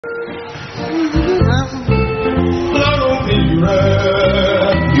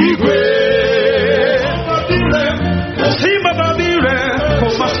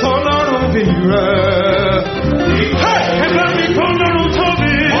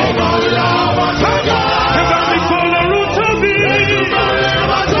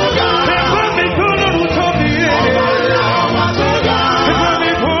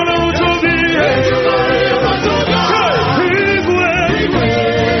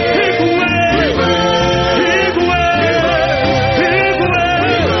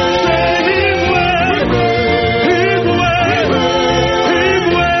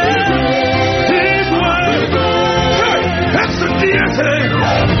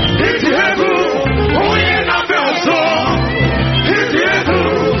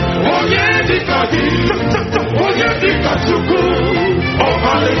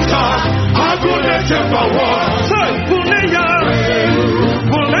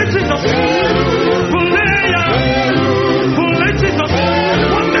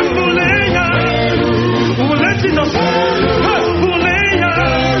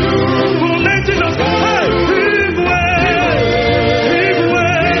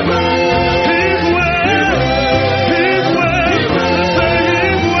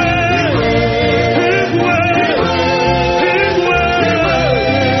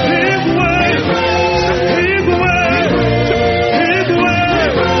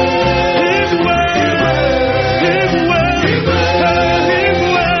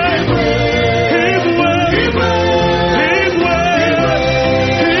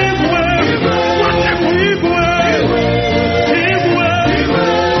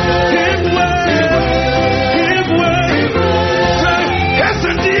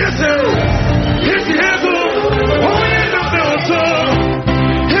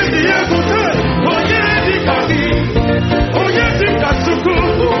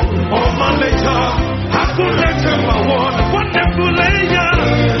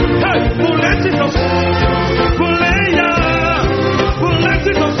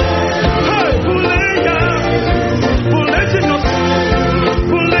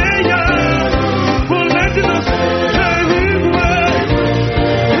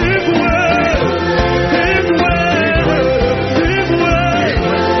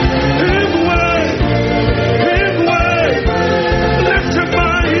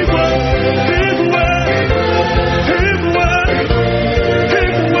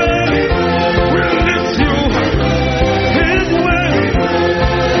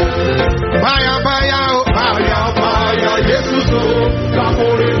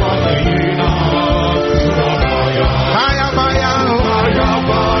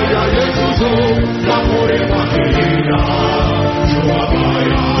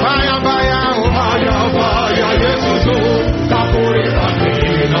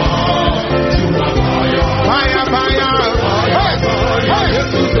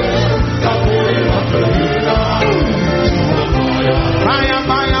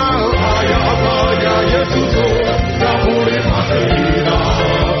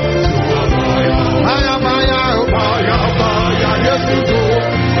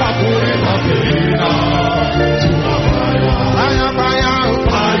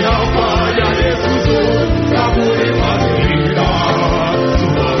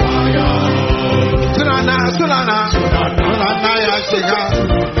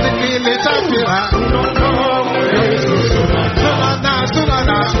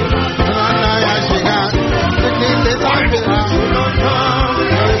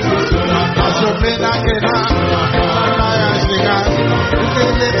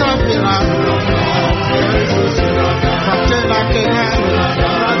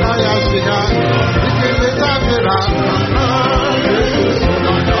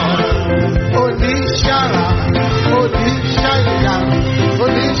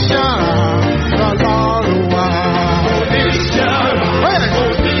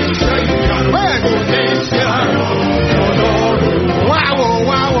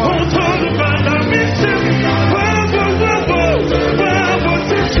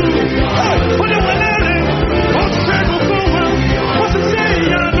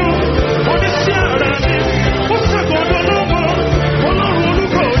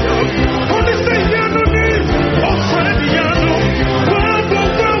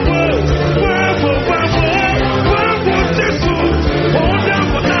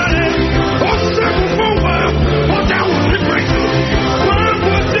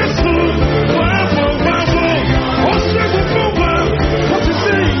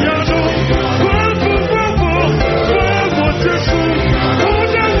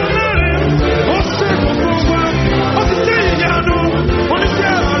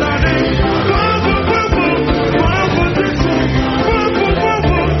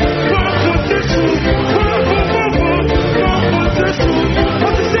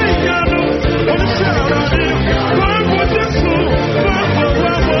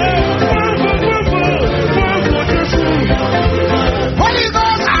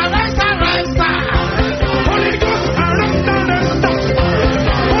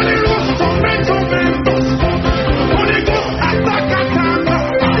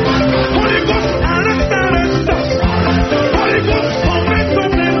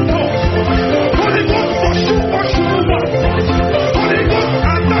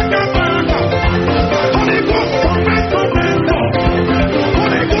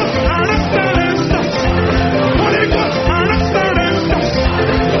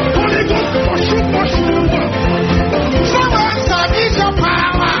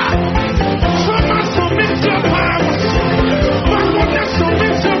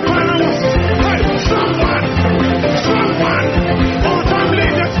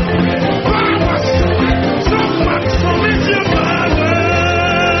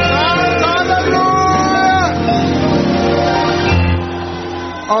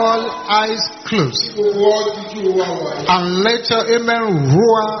close. And let your amen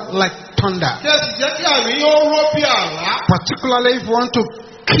roar like thunder. Particularly if you want to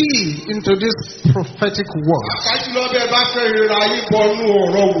key into this prophetic word.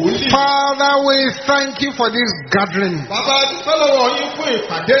 Father, we thank you for this gathering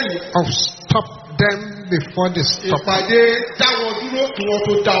of stop them before they stop. Ìpàdé dáwọn dúró kí wọ́n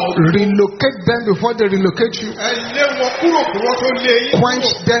tó dá ọ dúró. Relocate them before they relocate you. Ẹ lé wọn kúrò kí wọ́n tó lé yín. Quench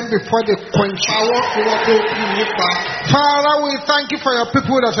them before they quench you. Àwọn kí wọ́n tó kú nípa. Father, we thank you for your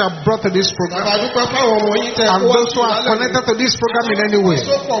people that you have brought to this program. Bàbá dúpẹ́ fáwọn ọmọ yín tẹ And those who are connected to this program in any way.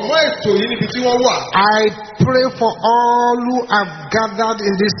 Sopọ̀ mọ́ ètò yìí níbi tí wọ́n wà. I pray for all who have gathered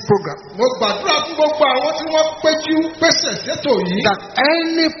in this program. Mo gbàdúrà fún gbogbo àwọn tí wọ́n péjú pèsè sétò yìí. That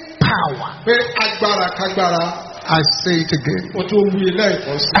any power, Pé agbára kágbára. I say it again. Mo tó wí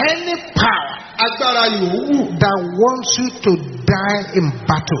lẹ́ẹ̀kan sí. Any power Agbára yòówù. that wants you to die in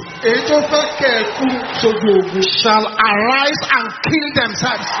battle Èyí tó fẹ́ kẹ́ ẹ kú sójú ogun. shall arise and kill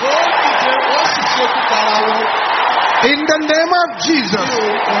themselves. Wọ́n dìde wọ́n sì ṣekú para wọn. In the name of Jesus. Ní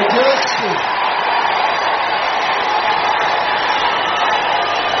orúkọ Jésù.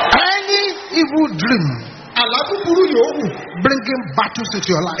 Any evil dream Àlá búburú yòówù. bringing battles into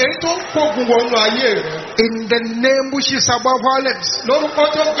your life. Èyí tó ń kógun wọnú ayé rẹ̀. In the name which is above all names. Lórúkọ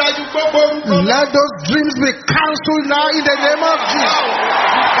tó ga jù gbogbo orúkọ. Let those dreams be cancelled now in the name of Jesus.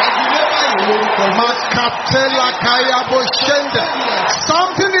 Ìfàgilé báyìí lórúkọ Jésù. Makatela kaya boshende.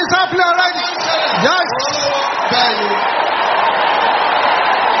 Something is happening already. Yes. Bẹ́ẹ̀ni.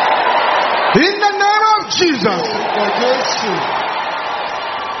 In the name of Jesus. Orúkọ Jésù.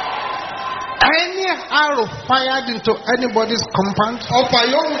 Any arrow fired into anybody's compound, Ọ̀pá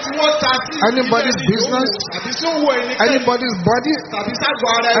yòówù tí wọ́n ta sí. anybody's business, Tàbí sí òwò ẹnikẹ́ni. anybody's body, Tàbí ságo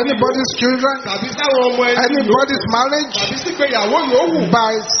ara ẹni. anybody's children, Tàbí sáwọn ọmọ ẹni. anybody's marriage, Tàbí sígbéyàwó yòówù.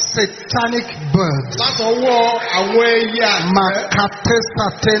 by satanic birds. Látọwọ́ àwọn ẹyẹ àjẹ́. Makatesa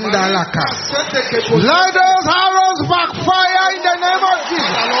tendalaka. Sẹ́tẹ̀kẹ̀kọ̀. Let those arrows backfire in the name of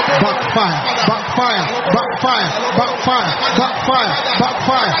Jesus. Backfire, backfire, backfire, backfire, backfire,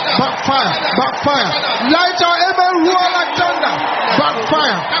 backfire, backfire, backfire. Let your amen roar like thunder.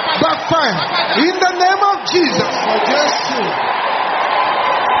 Backfire, backfire. In the name of Jesus. Jésù.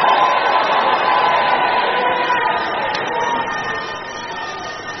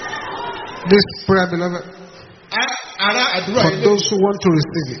 This prayer, beloved, Ara àdúrà for ilé. those who want to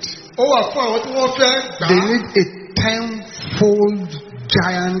receive it, Ó wà fún àwọn tí wọ́n fẹ́ gbà they á. need a tenfold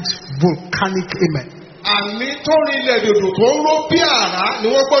giant volcanic amen. Àmì tó rin ilẹ̀ dòdò tó ń ró bí àrá ni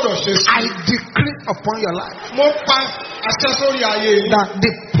wọ́n gbọ́dọ̀ ṣe sí. I decree upon your life Mo pa àṣẹ sórí ayé yìí. that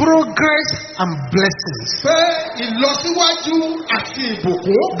the progress and blessings Pé ìlọsíwájú àti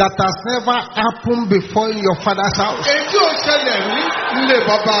ìbùkún. that has never happened before in your father's house Èyí ò ṣẹlẹ̀ rí nílé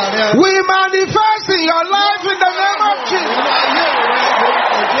bàbá rẹ̀. will manifest in your life in the name of Jesus. Nínú ayé rẹ̀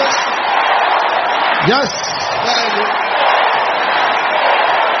lórúkọ Jésù. Yes. Bẹ́ẹ̀ni.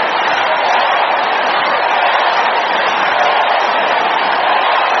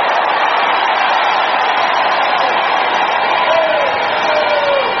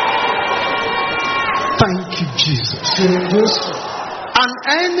 Thank you, Jesus. And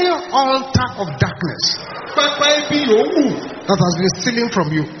any altar of darkness Pẹpẹ ibi yòówù. that has been stealing from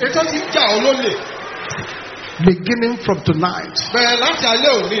you, Ètò ti jà ọ́ lólè. beginning from tonight, Bẹ̀rẹ̀ láti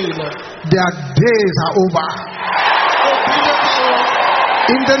alẹ́ òní lọ. their days are over. Òbí ló bá wọn.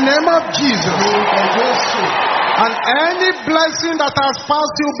 In the name of Jesus. Lórúkọ Jésù. And any blessing that has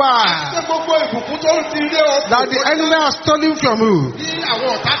passed you by, Ṣé gbogbo ìbùkún tó ń ti rí ọ? that the enemy has stolen from you, Bí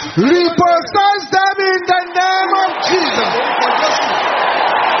àwọn ọ̀tá ti repossess them in the name of Jesus. Lórúkọ Jésù.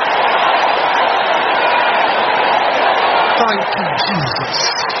 Thank you, Jesus.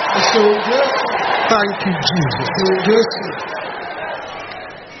 Ìṣòro Jésù. Thank you, Jesus. Ìṣòro Jésù.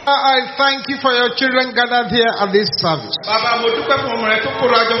 I thank you for your children gathered here at this service. Bàbá mo dúpẹ́ fún ọmọ rẹ tó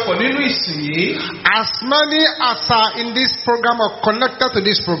kóra jọ pọ̀ nínú ìsìn yìí. As many as are in this program or connected to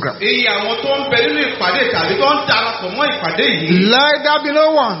this program, Èyí àwọn tó ń bẹ nínú ìpàdé tàbí tó ń darapọ̀ mọ́ ìpàdé yìí. let there be no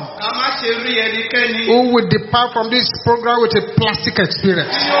one Ká má ṣe rí ẹnikẹ́ni. who will depart from this program with a plastic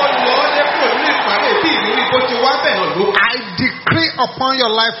experience. Tí ó lọ dépò nínú ìpàdé tí ìrírí bó ti wá bẹ̀ náà ló. I decree upon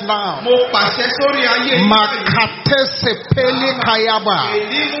your life now. Mo pàṣẹ sórí ayé yìí. Makate sepeli kayaba.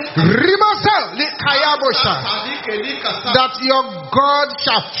 Rimasel li kayabosha. Tàbí kèlí kàtà. That your God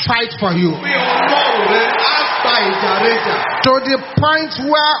shall fight for you. Pé Ọlọ́run rẹ á gba ìjà rẹ jà. To the point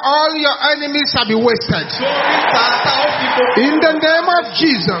where all your enemies shall be wasted. Sórí tààtà ó fi gbogbo. In the name of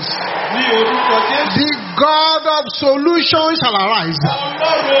Jesus, Ní orúkọ Jésù. the God of solutions shall arise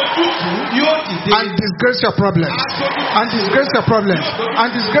Ọlọ́run ojútùú yóò dìde. and disgrace your problems. And disgrace your problems. And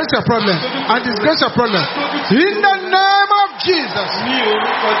disgrace your problems. And disgrace your problems. In the name of Jesus. Ní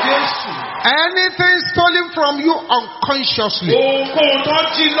orúkọ Jésù. Anything stolen from you unconsciously Ohunkóhun tó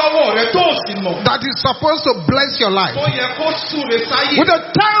jí lọ́wọ́ rẹ tó sì mọ̀. that is supposed to bless your life. Tó yẹ kó súre sáyé. With a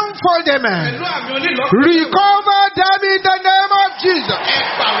thankful amen. Pẹ̀lú àmì onílọ́pọ̀. Recover them in the name of Jesus.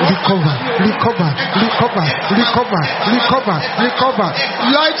 Recover, recover, recover, recover, recover, recover.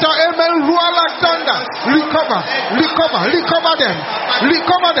 Light your amen, roar like thunder. Recover, recover, recover them.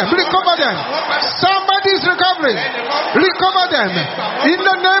 Recover them, recover them. Somebody is recovering. Recover them in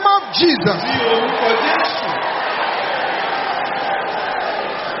the name of Jesus.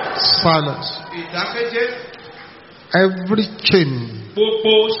 Silence. Every chain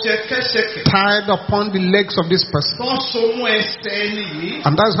tied upon the legs of this person,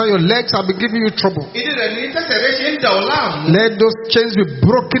 and that's why your legs have been giving you trouble. Let those chains be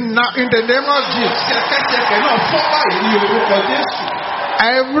broken now in the name of Jesus.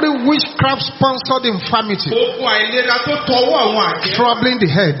 Every witchcraft sponsored infirmity, troubling the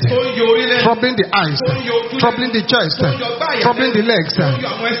head, troubling the eyes, troubling the chest, troubling the legs,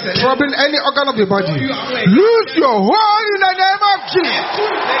 troubling any organ of the body, lose your hold in the name of Jesus.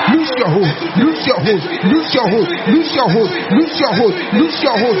 Lose your hold, lose your hold, lose your hold, lose your hold, lose your hold, lose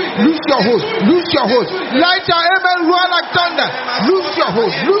your hold, lose your hold, lose your hold. Light your amen, roar like thunder. Lose your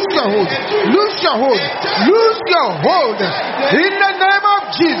hold, lose your hold, lose your hold, lose your hold in the name of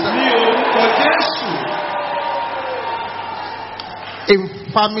Jesus.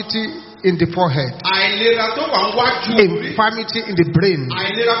 Infirmity in the forehead, infirmity in the brain,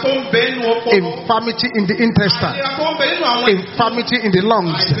 infirmity in the intestine, infirmity in the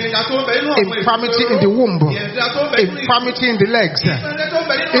lungs, infirmity in the womb, infirmity in the legs.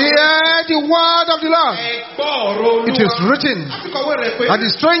 Hear the word of the Lord. It is written that the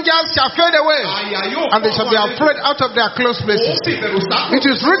strangers shall fade away and they shall be afraid out of their close places. It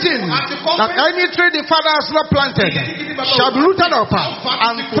is written that any tree the Father has not planted shall be rooted up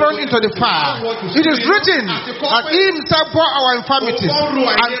and thrown into the fire. It is written that He Himself bore our infirmities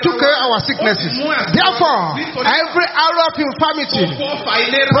and took away our sicknesses. Therefore, every arrow of infirmity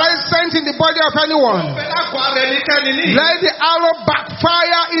present in the body of anyone, let the arrow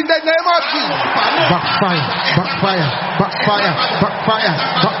backfire in the name of Jesus. Backfire, backfire, backfire, backfire,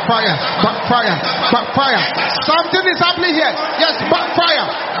 backfire, backfire, backfire. Something is happening here. Yes, backfire,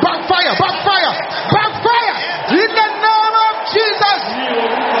 backfire, backfire, backfire in the name of Jesus.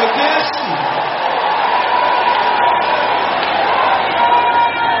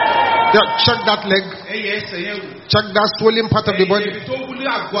 Yeah, check that leg. Check that swelling part of the body.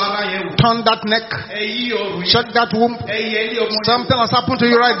 Turn that neck. Check that womb. Something has happened to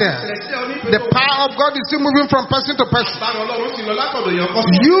you right there. The power of God is still moving from person to person.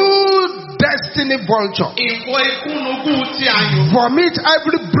 You destiny vulture, vomit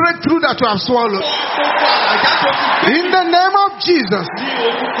every breakthrough that you have swallowed. In the name of Jesus,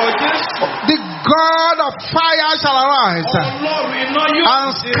 the God of fire shall arise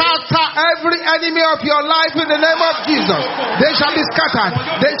and scatter every enemy of your life in the name of Jesus. They shall be scattered.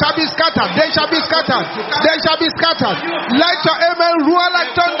 They shall be scattered. They shall be scattered. They shall be scattered. Let your amen roar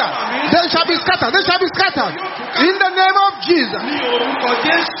like thunder. They shall be scattered. They shall be scattered. In the name of Jesus.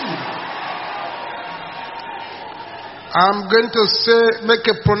 I'm going to make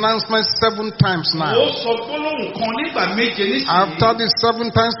a pronouncement 7 times now. After the 7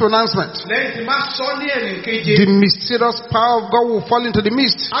 times pronouncement, the mysterious power of God will fall into the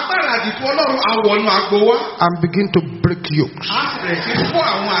midst and begin to break yokes.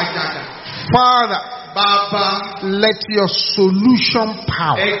 Father, let your solution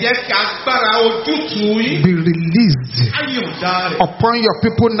power be released upon your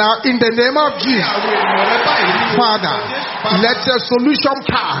people now in the name of Jesus. Father, let your solution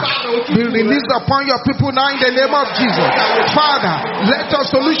power be released upon your people now in the name of Jesus. Father, let your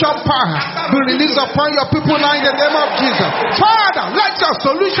solution power be released upon your people now in the name of Jesus. Father, let your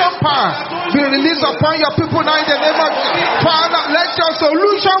solution power be released upon your people now in the name of Jesus. Father, let your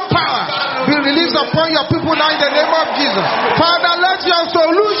solution power be released upon your people now in the name of Jesus. Father, let your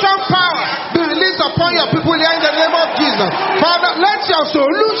solution power be released upon your people here in the name of Jesus. Father, let your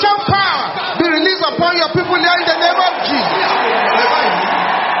solution power be released upon your people here in the name of Jesus.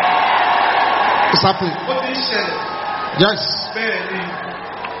 It's happening. Yes.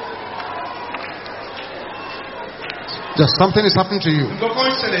 Just something is happening to you.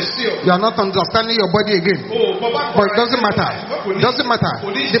 You are not understanding your body again. But it doesn't matter. It doesn't matter.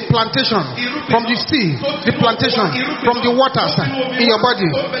 The plantation from the sea, the plantation from the waters in your body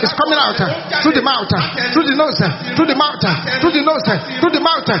is coming out through the mouth, through the nose, through the mouth, through the nose, through the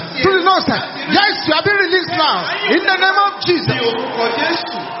mouth, through the nose. Yes, you are being released now in the name of Jesus.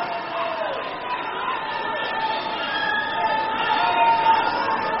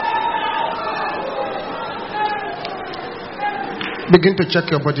 Begin to check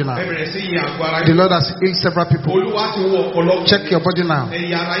your body now. The Lord has healed several people. Check your body now.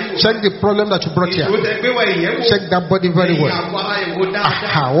 Check the problem that you brought here. Check that body very well.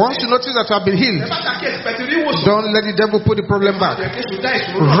 Once you notice that you have been healed, don't let the devil put the problem back.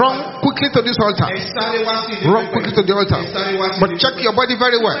 Run quickly to this altar. Run quickly to the altar. But check your body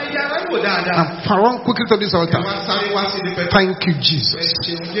very well. And run quickly to this altar. Thank you, Jesus.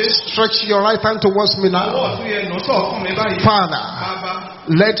 Stretch your right hand towards me now. Father,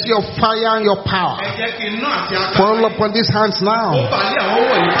 let your fire and your power fall upon these hands now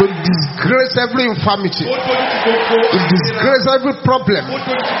to disgrace every infirmity, to disgrace every problem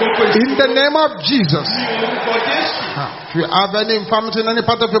in the name of Jesus. If you have any infirmity in any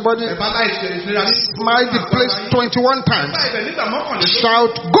part of your body, smile the place 21 times.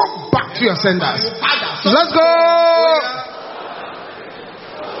 Shout, go back to your senders. Let's go.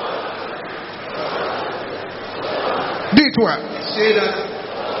 Do it well. Say that.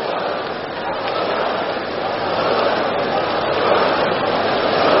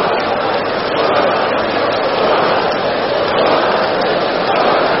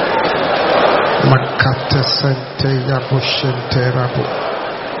 Makate sente ya bushente rabu.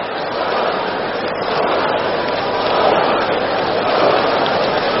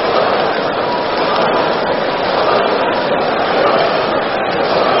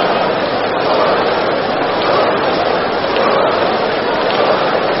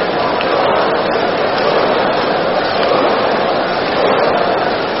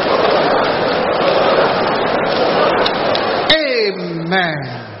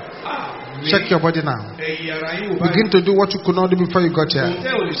 Check your body now. Begin to do what you could not do before you got here.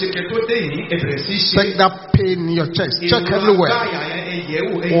 Check that pain in your chest. Check everywhere.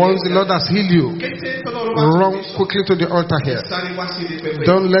 Once the Lord has healed you, run quickly to the altar here.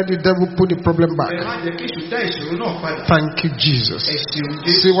 Don't let the devil put the problem back. Thank you, Jesus.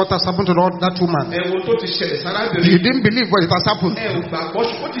 See what has happened to that woman. You didn't believe, but it has happened.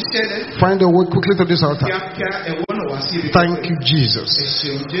 Find a way quickly to this altar. Thank you, Jesus.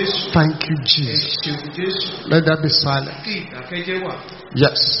 Thank you, Jesus. Let that be silent.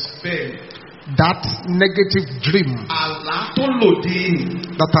 Yes. That negative dream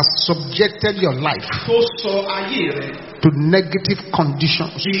that has subjected your life to negative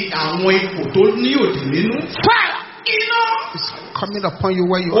conditions, fire is coming upon you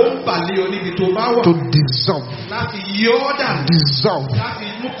where you are to dissolve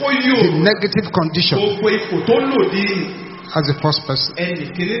the negative condition. As the first person.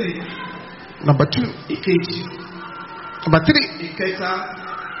 Number 2. Number 3.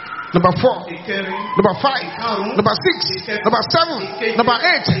 Number 4. Number 5. Number 6. Number 7. Number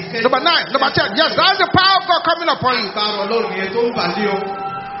 8. Number 9. Number 10. Yes, that's the power of God coming upon you.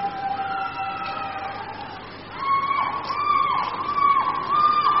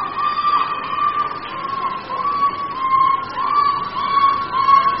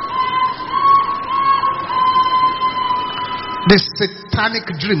 The satanic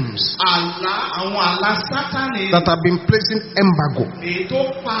dreams that have been placing embargo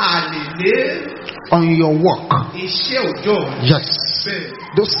on your work. Yes.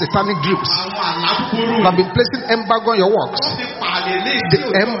 Those satanic dreams that have been placing embargo on your works.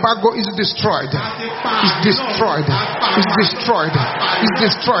 The embargo is destroyed. It's destroyed. It's destroyed. It's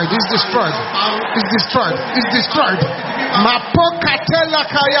destroyed. It's destroyed. It's destroyed. It's destroyed. Mapokatela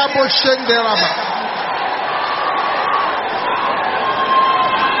kayabo shenderaba.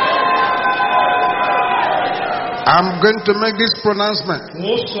 I'm going to make this pronouncement 7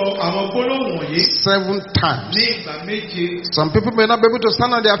 times. Some people may not be able to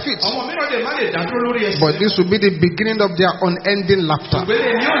stand on their feet, but this will be the beginning of their unending laughter.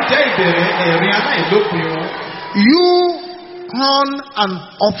 You on and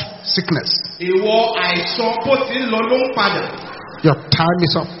off sickness. Your time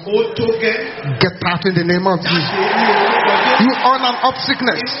is up. Get out in the name of Jesus. You on and off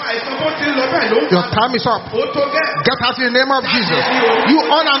sickness. Your time is up. Get out in the name of Jesus. You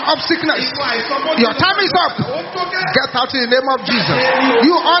on and off sickness. Your time is up. Get out in the name of Jesus. You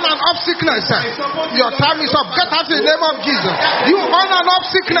on and off sickness. Your time is up. Get out in the name of Jesus. You on and off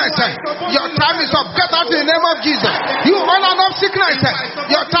sickness. Your time is up. Get out in the name of Jesus. You on and off sickness.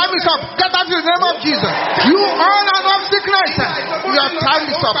 Your time is up. Get out in the name of Jesus. You on and off sickness. Your time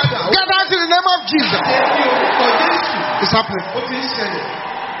is up. Get out in the name of Jesus. It's happening.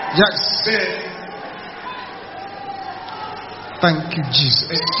 Yes. Thank you,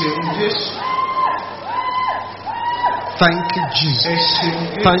 Jesus. Thank you, Jesus.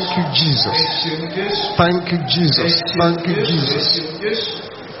 Thank you, Jesus. Thank you, Jesus. Thank you, Jesus.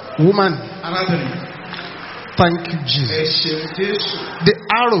 Woman, Thank you, Jesus. The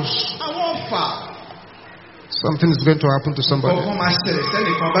arrows. Something is going to happen to somebody. The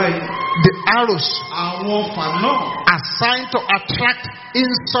arrows assigned to attract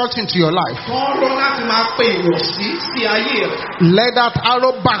insult into your life. Let that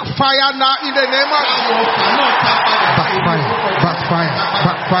arrow backfire now in the name of Jesus. Backfire, backfire,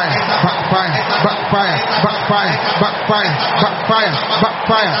 backfire, backfire, backfire, backfire, backfire, backfire,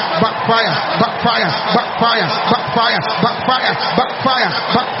 backfire, backfire, backfire, backfire, backfire, backfire, backfire,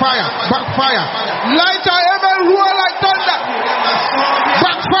 backfire, backfire. Light our ever roar like thunder.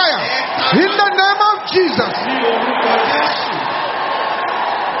 Backfire in the name of Jesus.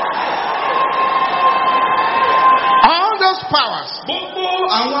 All those powers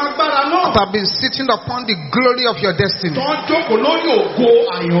that have been sitting upon the glory of your destiny,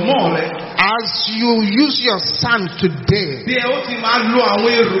 as you use your son today, they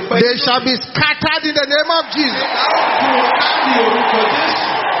shall be scattered in the name of Jesus.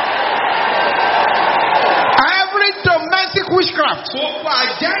 Every domestic witchcraft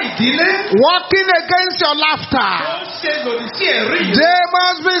working against your laughter, they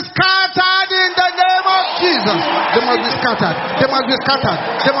must be scattered in the name of Jesus. They must be scattered. They must be scattered.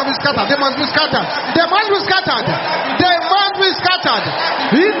 They must be scattered. They must be scattered. They must be scattered. They must be scattered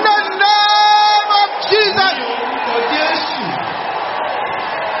in the name of Jesus.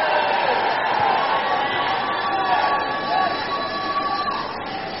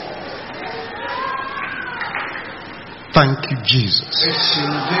 Thank you, Jesus.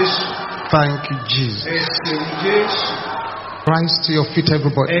 Thank you, Jesus. Rise to your feet,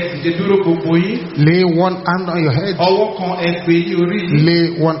 everybody. Lay one hand on your head.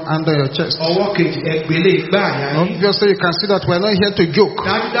 Lay one hand on your chest. Obviously, you can see that we're not here to joke.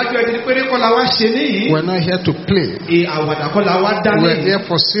 We're not here to play. We're here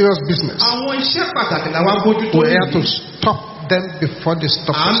for serious business. We're here to stop them before they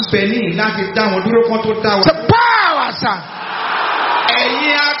stop us. The power, sir.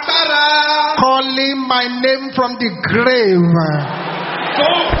 Calling my name from the grave.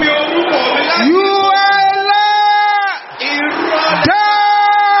 You are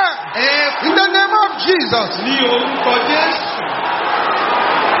dead in the name of Jesus.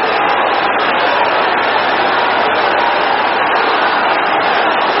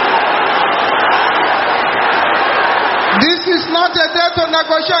 This is not a day to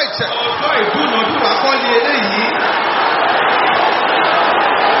negotiate.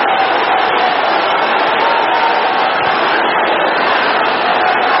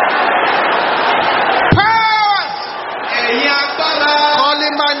 Powers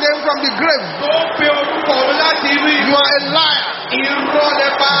calling my name from the grave. You are a liar.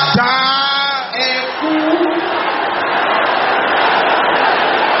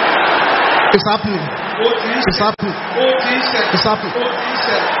 It's happening. It's happening. It's happening.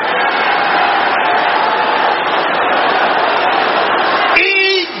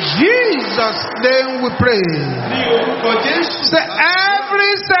 In Jesus' name we pray. Say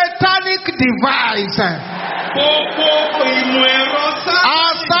every satanic device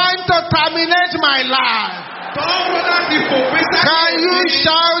assigned to terminate my life. Can you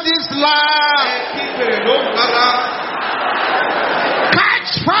shout this loud?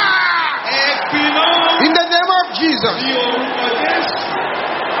 Catch fire! In the name of Jesus.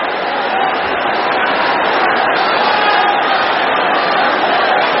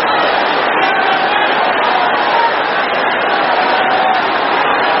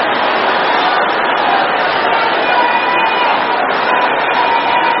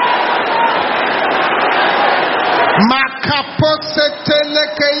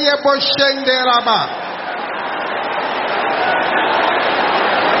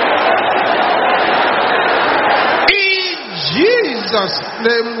 Jesus'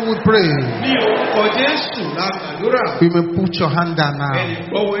 name we pray. You may put your hand down now.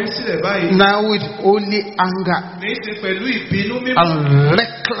 Now with only anger and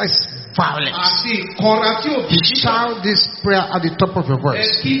reckless violence, shout this prayer at the top of your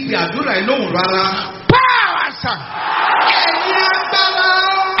voice. Powers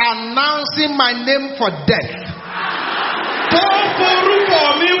announcing my name for death.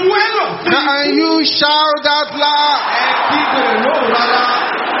 Can you shout out loud?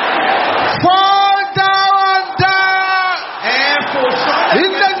 Fall down, down.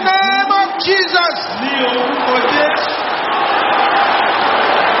 In the name of Jesus.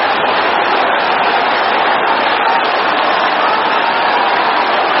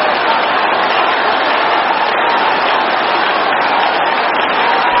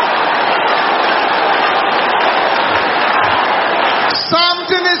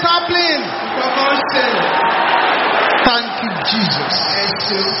 Something is happening.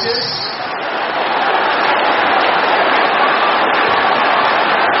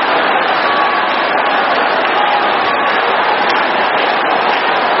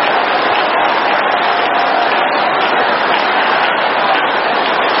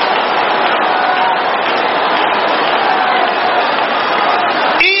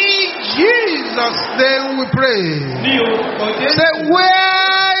 Jesus' name we pray. Ní orúkọ Jésù. Say,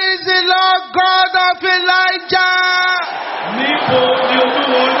 where is the Lord God of Elijah? Níbo ni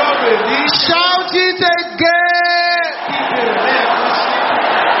Olúwa Ọlọ́run èyí? Shout it again. Kígbe rẹ̀ lẹ́ẹ̀kan sí.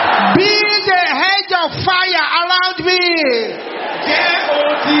 Build a hedge of fire around me. Jẹ́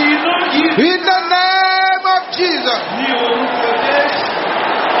odi iná yìí. In the name of Jesus. Ní orúkọ Jésù.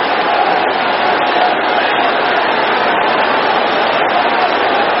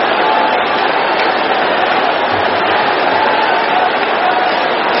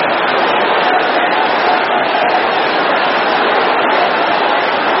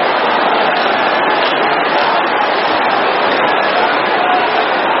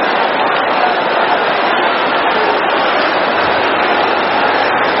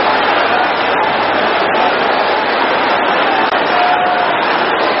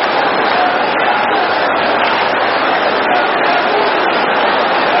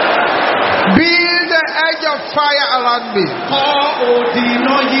 Fire around me. Kọ́ odi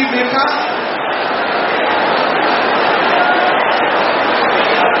iná yí mi ká.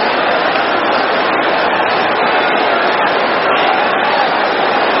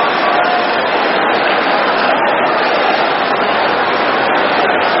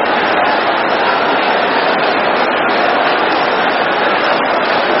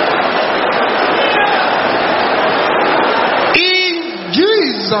 In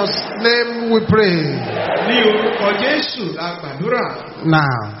Jesus' name we pray. Ní orúkọ Jésù la gbàdúrà.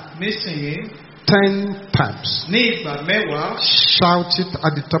 Now, Nísìnyí. 10 times. Ní ìgbà 10. Shout it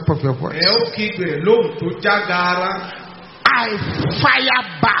at the top of your voice. Ẹ ó kígbe lóhùn tó já gaara. I fire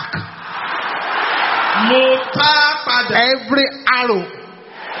back Mo tá padà. every arrow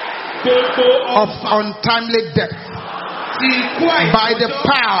Gbogbo of untimely death ti ikú àìsàn. by the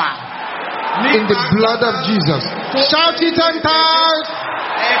power in the blood of Jesus. Shout it 10 times.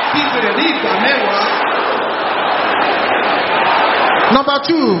 Ẹ kígbe rẹ̀ ní ìgbà 10. Number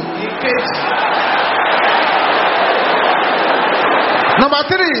 2. Ìkejì. Number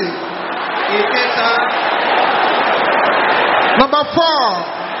 3. Ìkẹta. Number 4.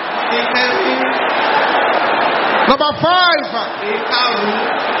 Ìkẹrin. Number 5. Ìkarùn.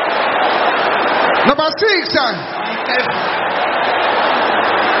 Number 6. Ìkẹfà.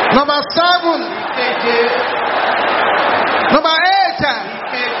 Number 7. Ìkeje. Number 8.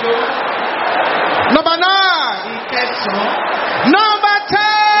 Ìkẹjọ. Number 9. Ìkẹsàn. Number 10.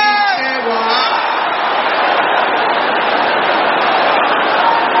 Ìkẹwàá.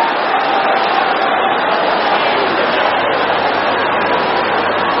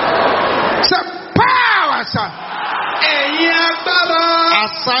 Some powers Ẹ̀yin agbára.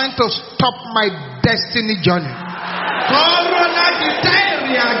 assigned to stop my destiny journey. Kọ́rọ́ láti dá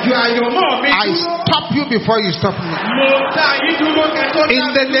ìrìn àjò àyànmọ́ mi I dúró. stop you before you stop me. Mo dá yín dúró kẹ́tọ́ dá In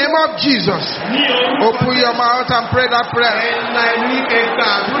the name of Jesus, ní orúkọ open your mouth and pray that prayer. Ẹ̀la ìlú kẹgbà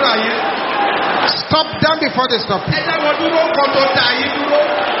àdúrà yẹn. Stop them before they stop you. Ẹ dáwọ́ dúró kọ́ tó dá yín dúró.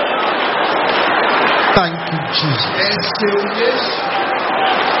 Thank you, Jesus. Ẹ ṣeun Jésù.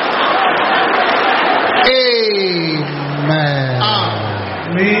 Amen.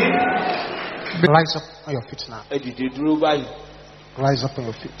 Àmín. Rise up on your feet now. Ẹ dìde dúró báyìí. Rise up on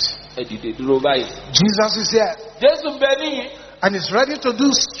your feet. Ẹ dìde dúró báyìí. Jesus is here Jésù ń bẹ níyìn. and is ready to do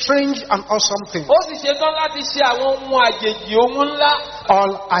strange and awesome things. Ó sì ṣetán láti ṣe àwọn ohun àjèjì ohun ńlá.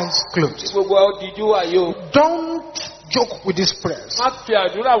 All eyes Tí closed. gbogbo ẹ ó dijú wáyé o. Don't joke with these prayers. Má fi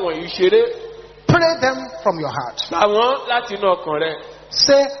àdúrà wọ̀nyí ṣeré. Pray them from your heart. Gbà wọ́n láti inú ọkàn rẹ.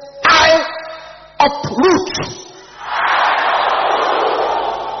 Say, I uproot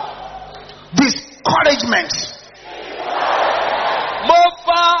discouragement Mo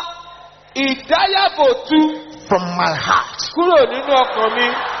fa ìdáyàbò tú from my heart. kúrò nínú ọkàn mi.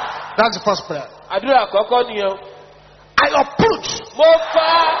 That's the first prayer. Àdúrà àkọ́kọ́ nìyẹn. I uproot Mo fa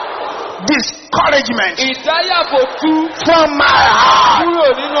discouragement ìdáyàbò tú from my heart. kúrò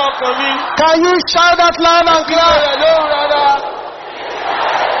nínú ọkàn mi. Can you shout that loud and clear? Bẹ̀rẹ̀ lóhùn rárá.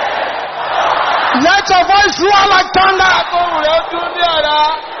 Let your voice roar like thunder. Akóhùn rẹ̀ dún ní ọ̀rá.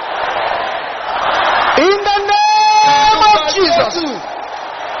 In the name of Jesus.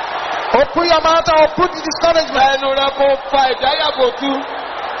 Open your mouth and uproot the discouragement. Ẹnu rẹ̀ kò fa ìdáyàbò tú.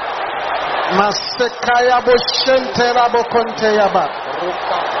 Masekaya bo shentera bo konteyaba.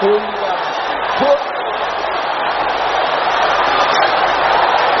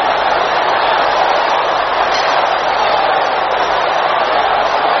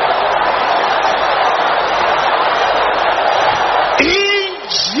 In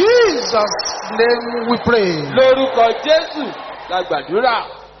Jesus' name we pray. Lórúkọ Jésù la gbàdúrà.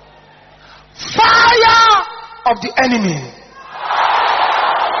 Fire of the enemy.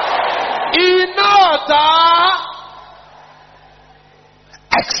 Iná ọ̀tá.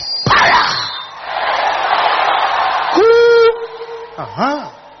 Expire. Kú.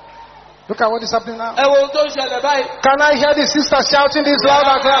 Look at what is happening now. Ẹ wo ohun tó ń ṣẹlẹ̀ báyìí. Can I hear the sister shouting this loud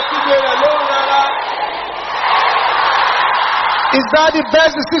and clear? Kígbe rẹ̀ lóhùn rárá. Is that the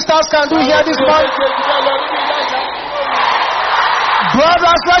best the sisters can do here this morning?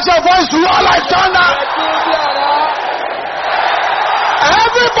 Brothers, let your voice roar like thunder.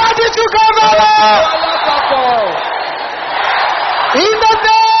 Everybody together. In the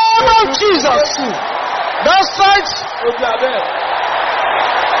name of Jesus. That's right.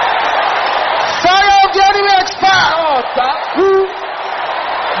 Fire of the enemy expire.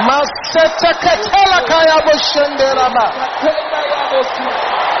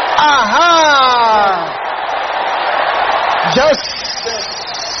 Aha.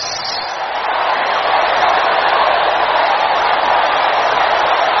 Yes.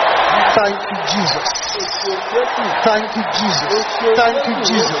 Thank you, Jesus. Thank you, Jesus. Thank you,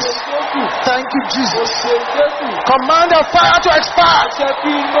 Jesus. Thank you, Jesus. Command the fire to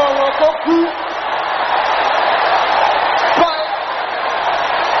expire.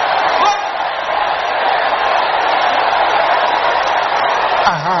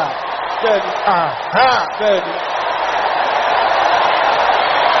 Aha. Aha.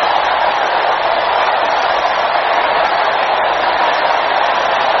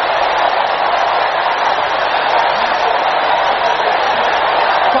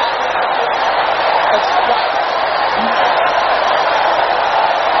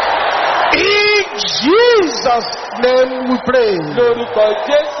 Jesus' name we pray. Lórúkọ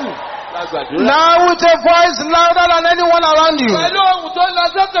Jésù la gbàdúrà. Now with a voice louder than anyone around you. Pẹ̀lú ohùn tó lọ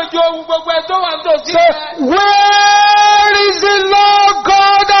sókè ju ohùn gbogbo ẹ̀ tó wà nítòsí Say, rẹ̀. where is the Lord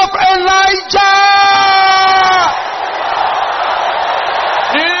God of Elijah?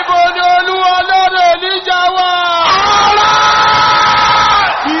 Níbo ni Olúwa lọ́dọ̀ Èlíjà wà?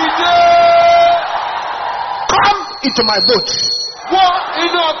 Dìde. Come into my boat. Wọ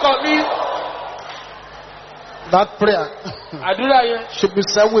inú ọkọ̀ mi. That prayer Àdúrà yẹn. should be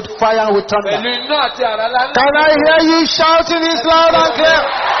said with fire and with thunder. Pẹ̀lú iná àti àrá lánàá. Can I hear you shouting this loud and clear?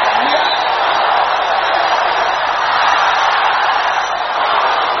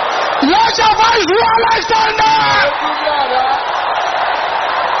 Let your voice roar like thunder.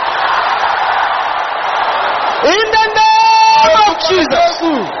 In the name of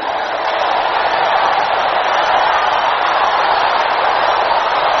Jesus.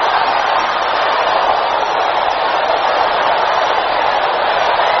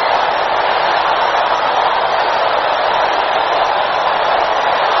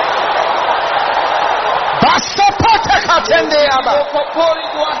 Atende aba.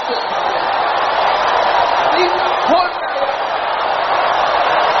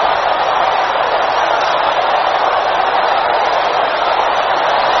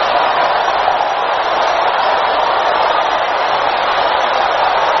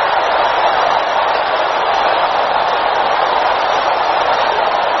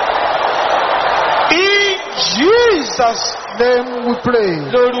 In Jesus' name we pray.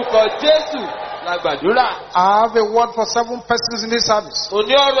 Lórúkọ Jésù la gbàdúrà. I have a word for 7 persons in this service.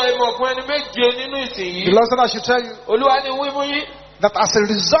 Òní ọ̀rọ̀ ìmọ̀ fún ẹni méje nínú ìsìn yìí. The Lord said I should tell you Olúwa ni wí fún yín. that as a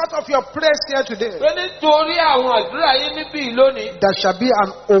result of your prayers here today, Pé nítorí àwọn àdúrà yín níbí lónìí. there shall be an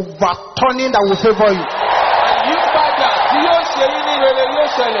overturning that will favor you. Àyípadà tí yóò ṣe yín ní rere yóò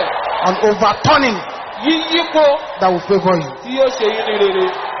ṣẹlẹ̀. An overturning Yíyípo that will favor you. tí yóò ṣe yín ní rere.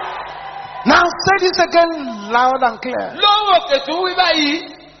 Now say this again loud and clear. Lóhùn òkè tún wí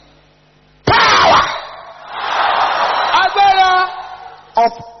báyìí. Power Agbára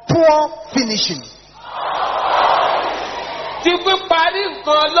of poor finishing. ti píparí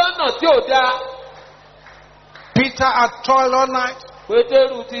nǹkan lọ́nà tí ò dáa. Peter had toiled all night,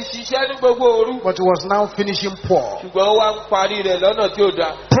 Pétérù ti ṣiṣẹ́ ní gbogbo òru. but he was now finishing poor. Ṣùgbọ́n ó wá ń parí rẹ̀ lọ́nà tí ò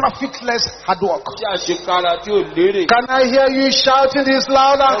dáa. Profitless hard work. Tí àṣekára tí ò lérè. Can I hear you shouting this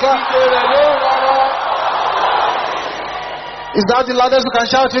loud and clear? Ìgbé rẹ̀ ló rọrọ. Is that the loudest you can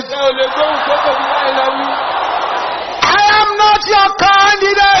shout it? Ẹ ò lè gbóhùn sókè bí láì lọ wí. I am not your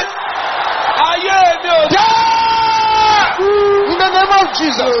candidate. Ayé mi ò dá. In the name of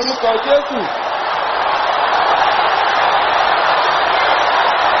Jesus. Orúkọ Jésù.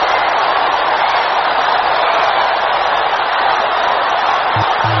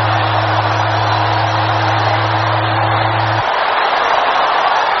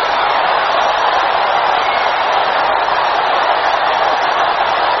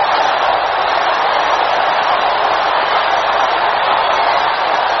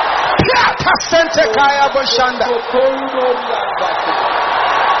 Sente kaya boshanda.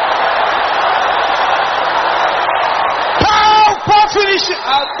 finish it.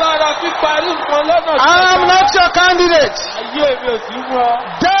 Agbára píparí nǹkan lọ́nà I am not your candidate. Ayé mi ò sí fún ọ.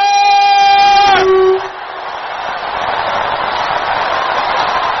 Death.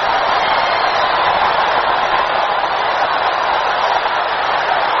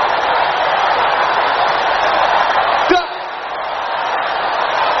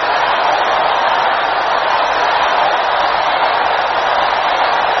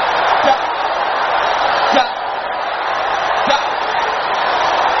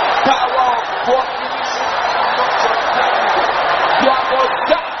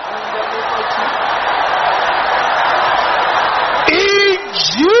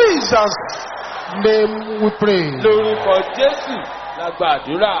 Jesus' name we pray. Lórúkọ Jésù la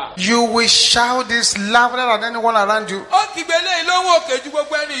gbàdúrà. You will shout this louder than anyone around you. Ó kígbe léyìn lóhùn òkè ju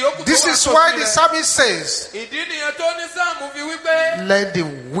gbogbo ẹni yòókù tó wà This is why the psalmist says, ìdí nìyẹn tó ní Sáàmù fi wípé. let the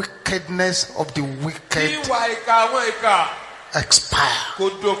wickedness of the wicked Ìwà ìkà àwọn ìkà expire. kó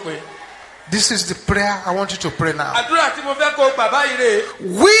dópin. This is the prayer I want you to pray now. Àdúrà tí mo fẹ́ kó bàbá yìí rè.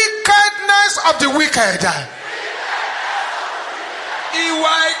 Wickedness of the wicked.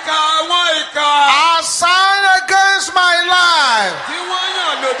 Ìwà ìkà àwọn ìkà. Assigned against my life. Tí wọ́n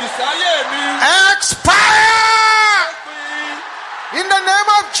yàn lòdì sáyé mi. Expire. In the name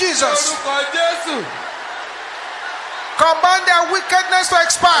of Jesus. Lórúkọ Jésù. Command their wickedness to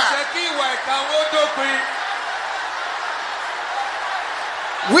expire. Jẹ́ kí ìwà ìkà wọn dópin.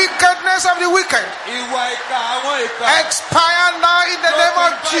 Wickedness of the wicked. Ìwà ìkà àwọn ìkà. Expire now in the name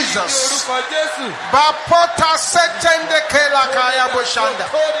of Jesus. Lórúkọ Jésù. Bapota setende kela kaya boshanda.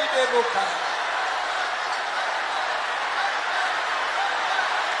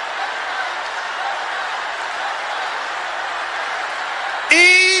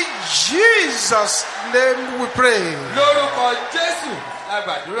 In Jesus' name we pray. Lórúkọ Jésù la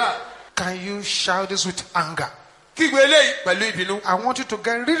gbàdúrà. Can you shout this with anger? Kígbe eléyìí pẹ̀lú ìbínú. I want you to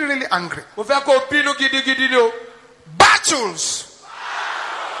get really, really angry. Mo fẹ́ kó bínú gidigidi ni o. Battles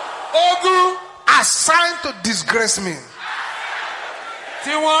Ogun assigned to disgrace me.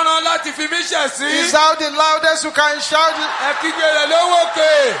 tí wọ́n rán láti fi mí ṣẹ̀ sí. Is that the loudest you can shout it? Ẹ kígbe rẹ̀ lówó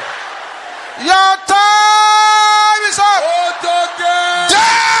òkè. Your time is up. Ó tó gẹ́. Die!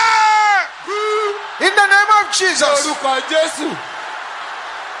 In the name of Jesus. Lórúkọ Jésù.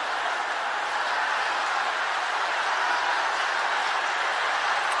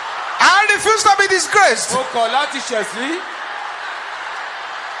 I refuse to be disgraced. Mo kọ̀ láti ṣẹ̀ sí.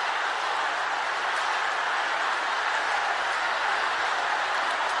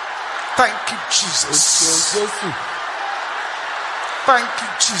 Thank you, O ṣeun Jesus. Jésù. Thank you,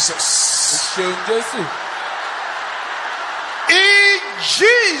 O Jesus. ṣeun Jésù. In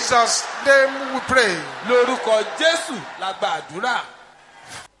Jesus' name we pray. Lórúkọ Jésù la gbàdúrà.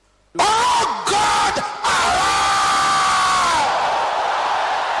 Oh God,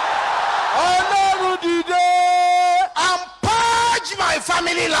 Ọlọ́run dìde. and purge my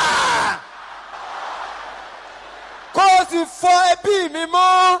family life. Kó o sì fọ ẹbí mi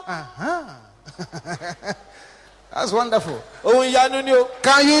mọ́. That's wonderful. Ohun ìyanu ni o.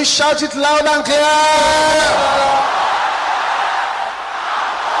 Can you shout it loud and clear?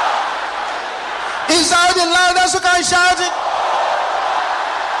 Is that the loudest you can shout it?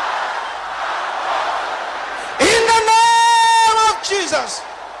 In the name of Jesus.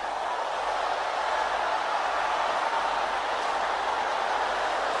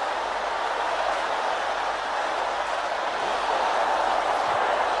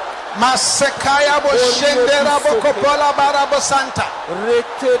 Masekaya bo shendera bo kopola barabo santa.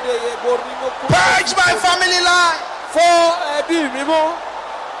 Purge my family life. Fọ ẹbí mi mọ́.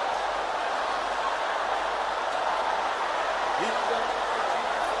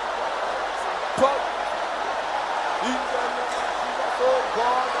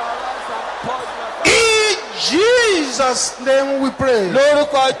 In Jesus' name we pray.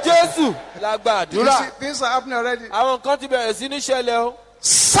 Lórúkọ Jésù la You gbàdúrà. see, things are happening already. Àwọn nǹkan ti bẹ̀rẹ̀ sí ní ṣẹlẹ̀ o.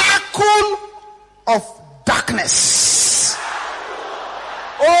 Circle of darkness.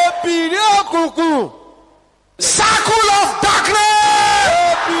 Òbìrí òkùnkùn. Circle of darkness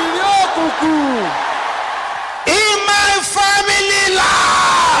Òbìrí òkùnkùn. in my family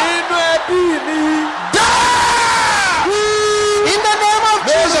life. Inú ẹbí mi. Die! In the name of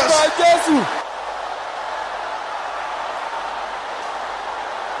Jesus. Lórúkọ Jésù.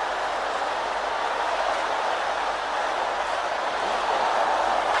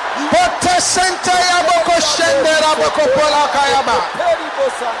 Potesente yaboko shendera boko pola kayaba. Pẹ́rìbó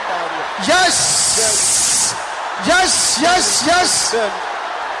sàǹdàrì. Yes. Yes, yes, yes.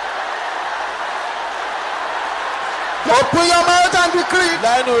 Open your mouth and decree.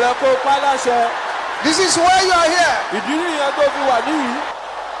 Lẹ́nu rẹ̀ kó pa láṣẹ. This is why you are here. Ìdí nìyẹn tó fi wà níyì.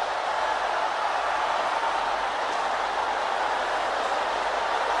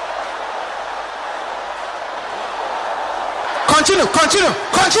 Continue.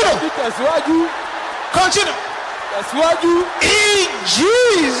 Tẹ̀síwájú. Continue. Tẹ̀síwájú. In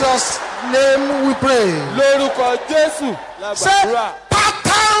Jesus' name we pray. Lórúkọ Jésù la Say gbàdúrà.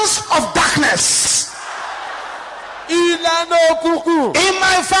 patterns of darkness Ìlànà òkùnkùn. in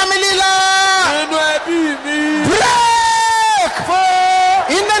my family life. Nínú ẹbí mi. Break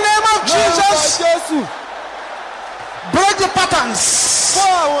in the name of Lórúkọ Jesus. Jésù. Break the patterns. Fọ́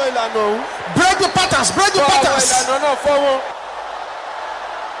àwọn ìlànà òun. Break the patterns. Break the Fọ́ àwọn patterns. ìlànà náà fọ́ wọn.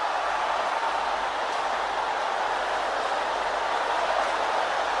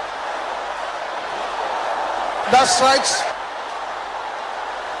 That's right.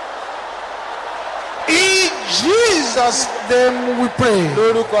 In Jesus' name we pray.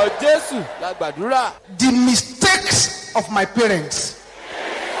 Lórúkọ Jésù la gbàdúrà. The mistakes of my parents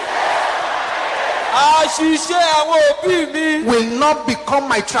Àṣìṣe àwọn òbí mi will not become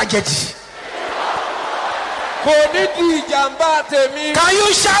my tragedy. kò ní di ìjàmbá tèmi. Can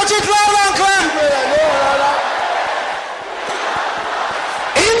you shout it loud and clear? Ìbéèrè lóhùn rárá.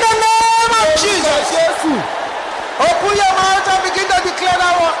 In the name of Lórúkọ Jesus. Jésù. Open your mouth and begin to declare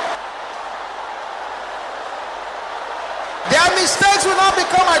that one. Their mistakes will not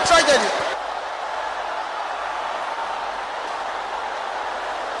become my tragedy.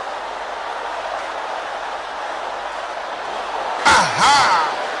 Aha!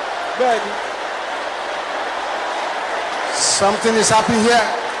 Bẹ́ẹ̀ni, Something is happening here.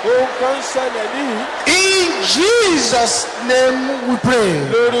 ohun kan ń ṣẹlẹ̀ níyì. In Jesus' name we pray.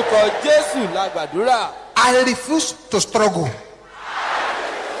 Lórúkọ Jésù la gbàdúrà. I refuse to struggle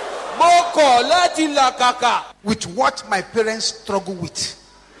Mo kọ̀ láti làkàkà. with what my parents struggle with.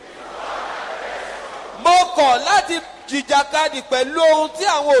 Mo kọ̀ láti jìjàkadì pẹ̀lú ohun tí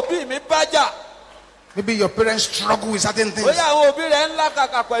àwọn òbí mi bá jà. Maybe your parents struggle with certain things. Bóyá àwọn òbí rẹ̀ ń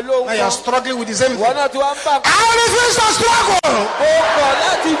làkàkà pẹ̀lú ohun Now you are kan. struggling with the same Wọ́n thing. náà ti wá ń bà. I refuse to struggle Mo kọ̀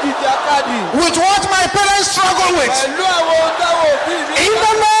láti jìjàkadì with what my parents struggle with. pẹ̀lú àwọn ohun táwọn òbí mi In bá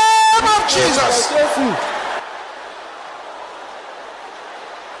the name of Lórúkọ Jesus. Jésù.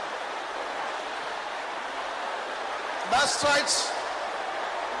 That's right.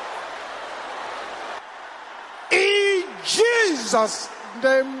 In Jesus'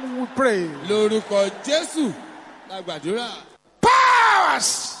 name we pray. Lórúkọ Jésù la gbàdúrà.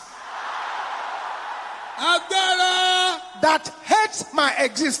 Powers Agbára that hate my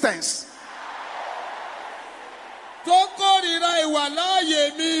existence. tó kórìíra ìwà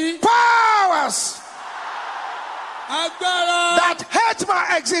láàyè mi. Powers Agbára that hate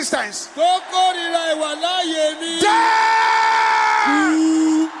my existence. tó kórìíra ìwà láàyè mi. Die!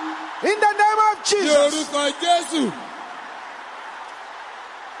 In the name of Jesus. Lórúkọ Jésù.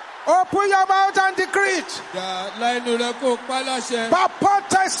 Open your mouth and decree it. Dà lẹ́nu rẹ kó pa láṣẹ.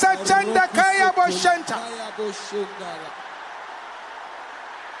 Bapote setende kaya boshenta. Káyà bó ṣe ń dára.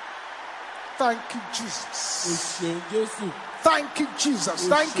 Thank you, O Jesus. ṣeun Jésù. Thank you, Jesus.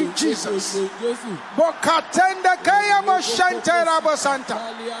 Thank you, O Jesus. ṣeun Jésù. Bokatende kaya boshente rabosanta.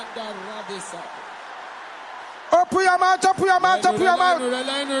 Kalianda Rabesa. Open your mouth, open your mouth, open your mouth.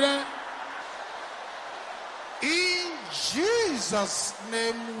 Lẹ́nu rẹ. In Jesus'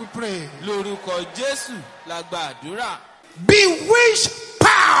 name we pray. Lórúkọ Jésù la gbàdúrà. Bewitched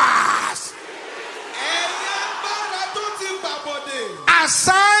powers Ẹ̀yin agbára tó ti gbàbọ̀dè.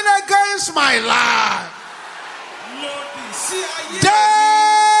 assigned against my life. Lòdì sí ayé.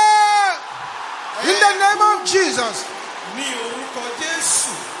 Die! In the name of Jesus. Ní orúkọ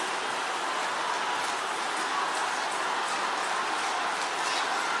Jésù.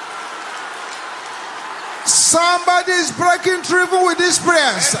 Somebody is breaking through even with these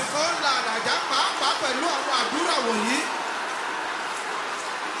prayers. Ẹnìkan là àràjá pàápàá pẹ̀lú àwọn àdúrà wọ̀nyí.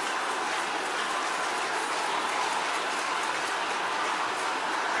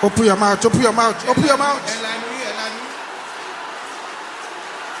 Open your mouth, open your mouth, open your mouth. Ẹ̀lànú ẹ̀lànú.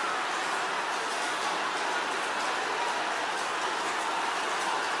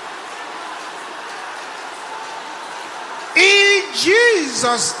 In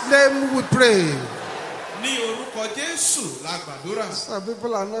Jesus' name we pray. Ní orúkọ Jésù la gbàdúrà. Some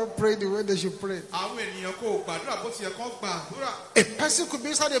people are not praying the way they should pray. Àwọn ènìyàn kò gbàdúrà bó ti yẹ kó gbàdúrà. A person could be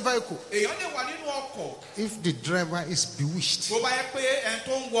inside a vehicle Èèyàn lè wà nínú ọkọ̀. if the driver is bewitched. Bó bá yẹ pé ẹni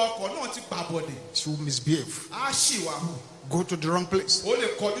tó ń wọ ọkọ̀ náà ti gbàbọ̀dè. She will misbehave, Á ṣì wà hù. go to the wrong place. Ó lè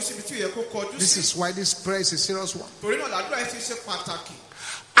kọjú síbi tí ó yẹ kó kọjú This sí. is why this prayer is a serious one. Torí náà làdúrà yìí ti ṣe pàtàkì.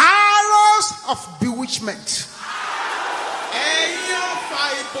 Arrows of bewitchment Ẹ̀yin ọ̀fà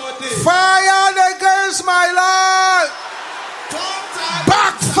ìbọ̀dè. fired against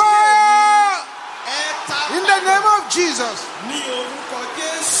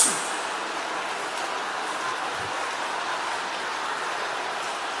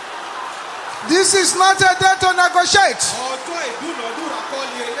This is not a day to negotiate. Ọjọ́ ìdúnàdúrà kọ́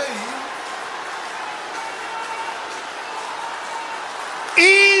ni eléyìí.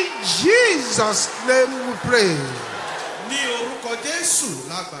 In Jesus' name we pray. Ní orúkọ Jésù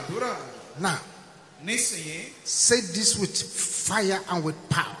la gbàdúrà. Now, Nísìnyí, say this with fire and with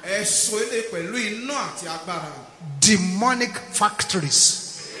power. ẹ sọ èlé pẹ̀lú iná àti agbára. Demonic factories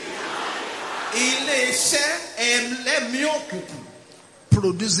Ilé-iṣẹ́ ẹlẹ́mìí òkùnkùn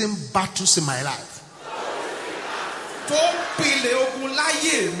producing battles in my life. tó ń pilẹ̀ ogun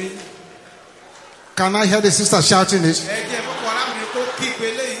láyé mi. Can I hear the sister shouting it? Ẹ jẹ́ fọ́pọ̀ arábìnrin tó kígbe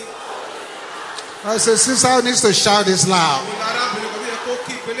léyìí. I say, sister needs to shout this loud. Òun arábìnrin kò bí ẹ kó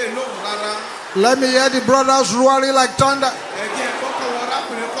kígbe léyìí lóhùn rárá. Let me hear the brothers roaring like thunder. Ẹ jẹ́ fọ́pọ̀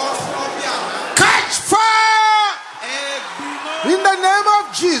arábìnrin kọ́ fún bí àrá. Catch fire Ẹ gbiná in the name of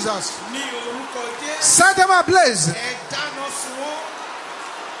Jesus. ní orúkọ Jésù. Set them ablaze. Ẹ dáná sun wọ́n.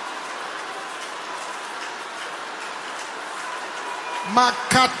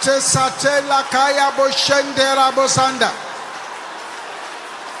 Makate satela kaya boshendera bosanda.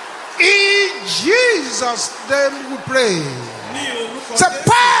 In Jesus' name we pray. Ní orúkọ It's a Jésù.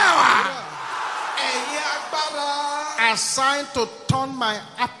 power Ẹ̀yin agbára. assigned to turn my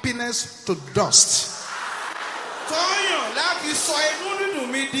happiness to dust. Tọ́yàn láti sọ inú dídùn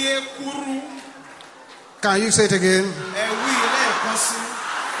mi di ekuru. Can you say it again? Ẹ wí lẹ́ẹ̀kan sí.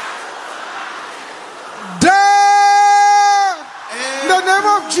 There, in the name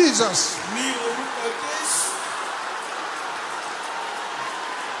of Jesus. Ní orúkọ Jésù.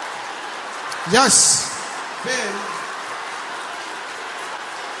 Yes. Bẹ́ẹ̀ni.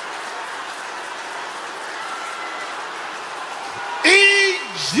 In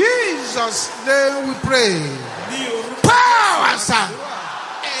Jesus' name we pray. Ní orúkọ Power, sir.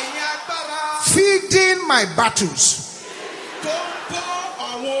 ẹ̀yin agbára Feeding my battles. tó ń bọ́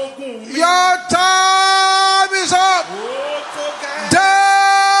àwọn ogun mi. Your time is up. Ó tó gẹ́.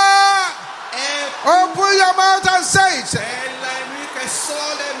 There. Ẹ Open your mouth and say it. lẹ́nu kẹ sọ́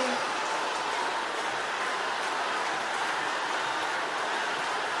lẹ́nu.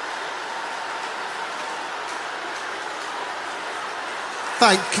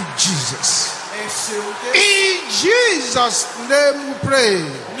 Thank you, Jesus. Ẹ ṣeun Jésù. In Jesus' name we pray.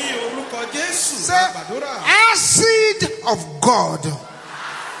 Ní orúkọ Jésù Say, la gbàdúrà. acid of God,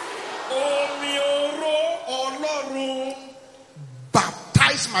 Omi oró Ọlọ́run.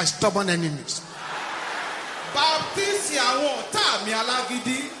 baptize my stubborn enemies. Baptisi àwọn ọ̀tá mi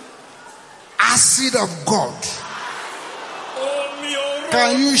alágídí. Acid of God. Omi oró.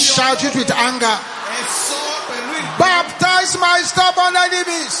 Can you shout it with anger? Ẹ sọ pẹ̀lú ìgbà. Baptize my stubborn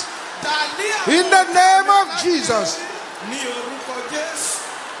enemies. In the name of Jesus. Ní orúkọ Jésù.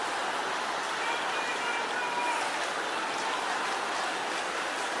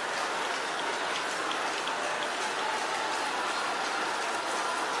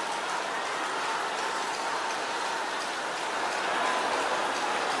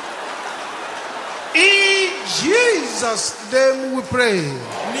 In Jesus' name we pray.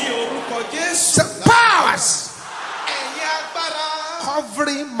 Ní orúkọ Jésù. The powers Ẹ̀yin agbára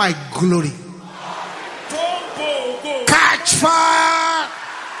covering my glory. tó ń bo ògo. Catch fire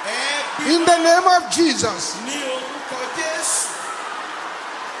Ẹ bí in the name of Jesus. ní orúkọ Jésù.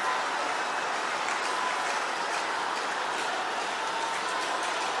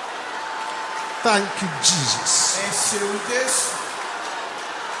 Thank you, Jesus. Ẹ ṣeun Jésù.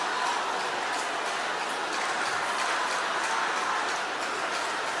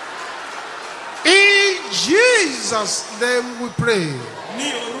 In Jesus' name we pray. Ní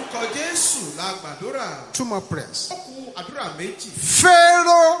orúkọ Jésù la gbàdúrà. Two more prayers. Ó kù àdúrà méjì.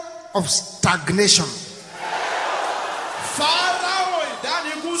 Pharaoh of stagnation, Fáráò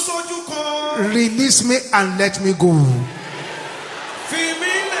ìdánigún sójú kan. release me and let me go. Fi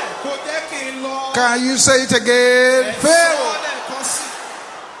mí lẹ̀ kó jẹ́ kí n lọ. Can you say it again? Ẹ Pharaoh, sọ lẹ́ẹ̀kan sí.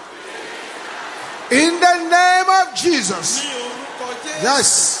 in the name of Jesus. Ní orúkọ Jésù. Yes.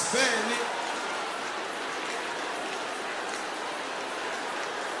 Bẹ́ẹ̀ni.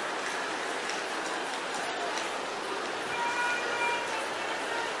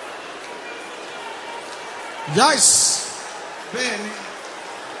 Yes. Bẹ́ẹ̀ni.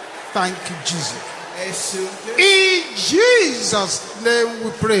 Thank you, Jesus. Ẹ ṣeun Jésù. In Jesus' name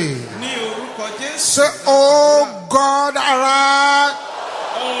we pray. Ní orúkọ Jésù. Say, oh God, arise.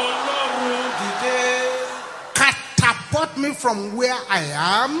 Ọlọ́run dìde. Catapult me from where I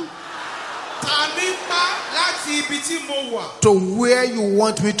am Ta mí pa láti ibi tí mo wà. to where you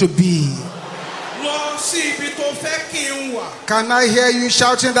want me to be. Lọ sí ibi tó fẹ́ kí n wà. Can I hear you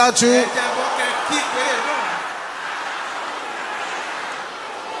shouting that too? Ẹ jẹ́ bọ́ kẹ́ kígbe náà.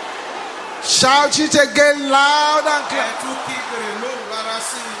 Shout it again loud and clear. Ẹ tún kígbe lóhùn rárá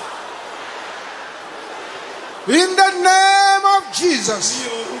sí i. In the name of Jesus. Ní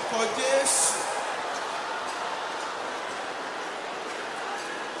orúkọ Jésù.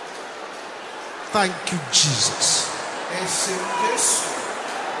 Thank you, Jesus. Ẹ ṣeun Jésù.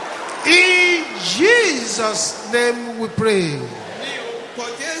 In Jesus' name we pray. Ní orúkọ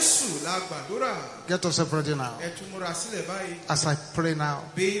Jésù la gbàdúrà. Get yourself ready now. Ẹ tún múra sílẹ̀ báyìí. As I pray now.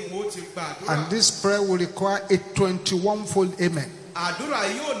 Bí wọ́n ti gbàdúrà. And this prayer will require a 21-fold amen. Àdúrà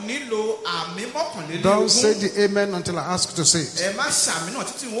yóò nílò àmì mọ́kànlélógún. Don't say the amen until I ask you to say it. Ẹ má ṣàmì náà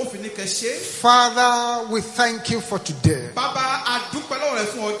títí wọn ò fi ní kẹ́ ṣe. Father, we thank you for today. Bàbá a dúpẹ́ lọ́wọ́ rẹ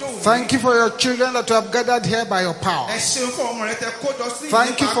fún ọjọ́ òní. Thank you for your children that you have gathered here by your power. Ẹ ṣeun fún ọmọ rẹ tẹ kó jọ sí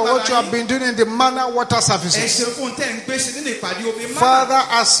Thank you for what you have been doing in the manna water Ẹ services. ṣeun fún tẹ́ ń gbé ṣe nínú ìpàdé omi máa. Father,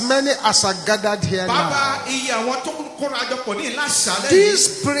 as many as are gathered here Bàbá now, iye àwọn tó kóra àjọpọ̀ ní ìlàṣàlẹ̀ yìí.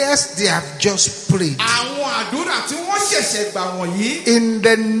 these prayers they have just prayed Àwọn àdúrà tí wọ́n ṣẹ̀ṣẹ̀ gbà wọ̀nyí. in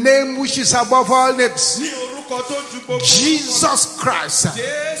the name which is above all names, Ní orúkọ tó ju gbogbo. Jesus Christ,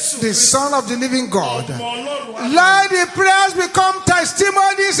 Jésù the Son of the living God. ọmọ Ọlọ́run. Let the prayers become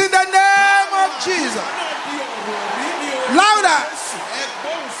testimonies in the name of Jesus. Louder. Ẹ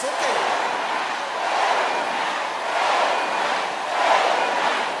gbóhùn sókè.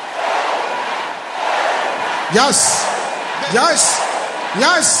 Yes, yes,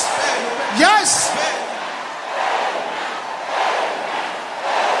 yes, yes.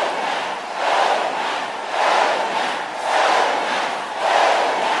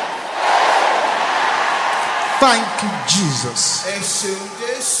 Thank you, Jesus. Ẹ ṣeun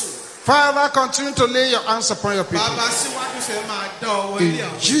Jésù. Father, continue to lay your hands upon your people. Bàbá síwájú ṣe máa dán ọwọ́ In ilé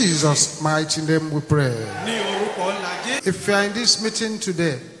àwọn. Jesus' mighty name we pray. Ní orúkọ ńlá Jésù. If you are in this meeting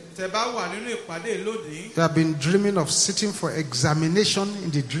today, Tẹ bá wà nínú ìpàdé lónìí. you have been dreaming of sitting for examination in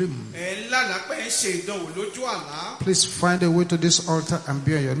the dream, Ẹ ńlá lápẹ́ ń ṣe ìdánwò lójú àlá. please find a way to this altar and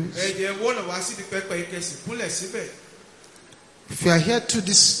be on your knees. Ẹ jẹ́ wọ́nà wá sí di pẹpẹ ìkẹsì kúnlẹ̀ síbẹ̀. If you are here to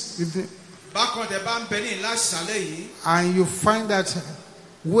this evening Bákan tẹ bá ń bẹ ní ìlàṣàlẹ̀ yìí. and you find that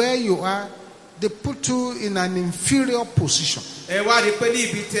where you are, they put you in an inferior position, Ẹ wá rí i pé ní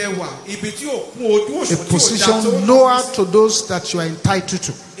ibi tẹ wà, ibi tí ò kún ojú a òṣùwọ̀n tí ò dá tó. position lower to those that you are entitled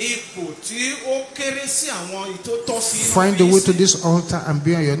to. Ipò tí ó kéré sí àwọn ìtótọ́ sí. Find a way to this altar and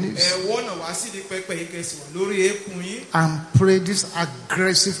be on your knees Ẹ wọ́nà wá sí di pẹpẹ ìkẹsì wà lórí eékún yín. and pray this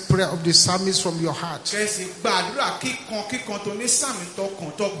aggressive prayer of the psalmist from your heart. Kẹ̀sì gbàdúrà kíkan tó ní sàmì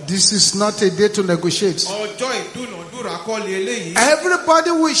tọkàntọkàn. This is not a day to negotiate. Ọjọ́ ìdúnàdúrà kọ́ lé eléyìí.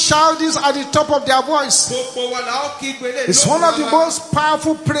 Everybody will shout this at the top of their voice. Gbogbo wa la ó kígbe lé It's one of the most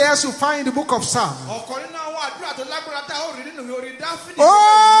powerful prayers you find in the book of Psalms. Ọ̀kan nínú àwọn àdúrà tó lágbára tá a ó rí nínú ìwé orin Dáfídì.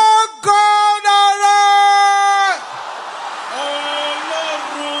 Oh God, arise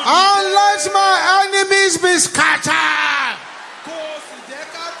Ọlọ́run and let my enemies be scattered. kó o sì jẹ́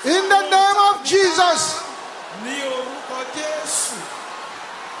ká In the name of Jesus. ní orúkọ Jésù.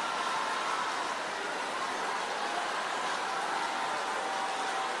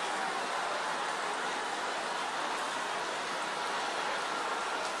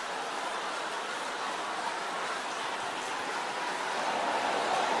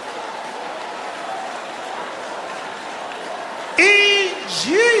 In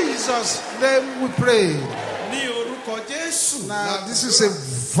Jesus' name we pray. Ní orúkọ Jésù. Now, this is a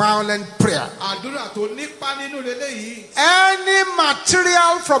violent prayer. Àdúrà tó nípa nínú leléyìí. Any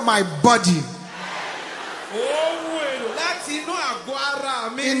material from my body Ohun èlò láti inú àgọ́ ara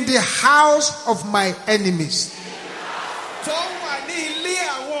mi. in the house of my enemies, Tó wà ní ilé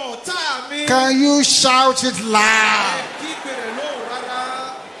àwọn ọ̀tá mi. can you shout it loud? Kígbe rẹ̀ lóhùn rárá.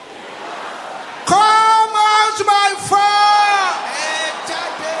 Come out by fire Ẹ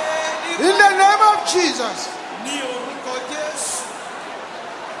jáde in the name of Jesus. ní orúkọ Jésù.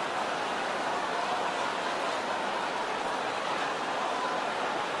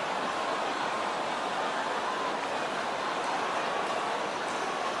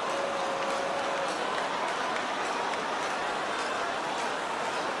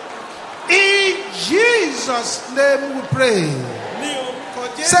 In Jesus' name we pray. Ní orúkọ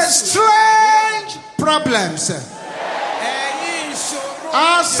Say Jésù. strange problems Ẹ̀yin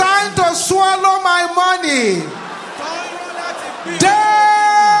ìṣòro. assigned to swallow my money. Tọ́rọ́ láti bí. Die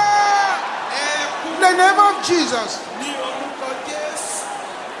Ẹ̀kú in the name of Jesus. ní orúkọ Jésù.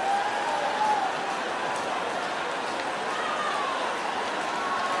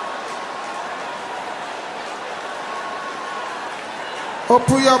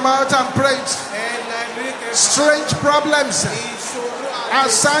 Open your mouth and pray it. Ẹlẹ́rìí Strange problems ìṣòro àti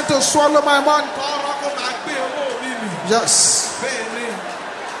assigned to swallow my money. tọ́rọ́ kó máa gbé owó orí mi. Yes. Bẹ́ẹ̀ ni.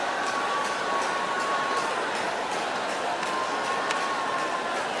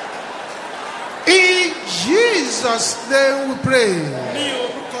 Jesus' name we pray.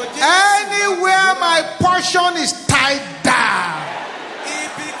 Anywhere my portion is tied down,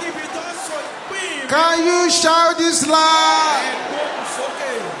 can you shout this loud?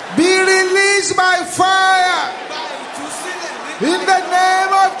 Be released by fire in the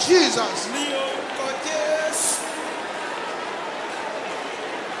name of Jesus.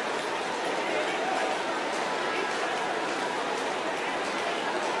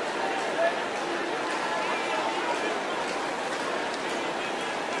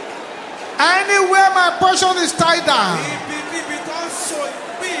 Anywhere my portion is tied down,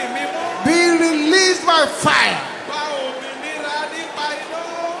 be released by fire.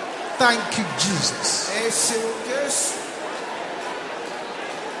 Thank you, Jesus.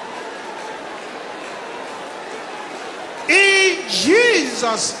 In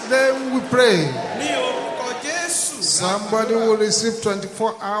Jesus' name we pray. Somebody will receive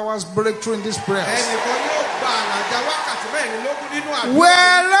 24 hours breakthrough in this prayer.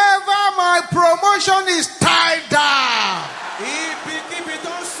 Wherever my promotion is tied down,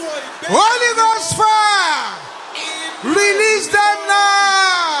 Holy Ghost fire, release them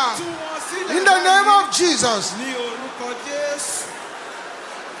now in the name of Jesus.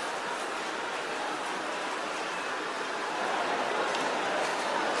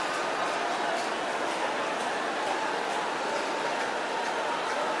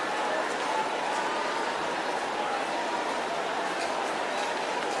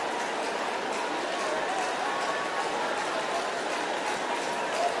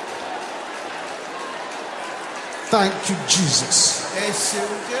 Thank you, Jesus.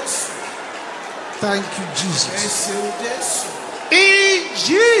 Thank you, Jesus. In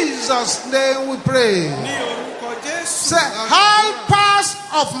Jesus' name we pray. Say, helpers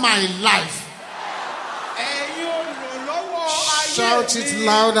of my life. Shout it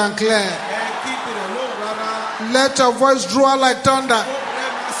loud and clear. Let your voice draw like thunder.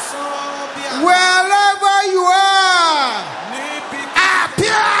 Wherever you are,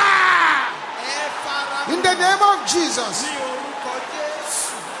 appear. In the name of Jesus.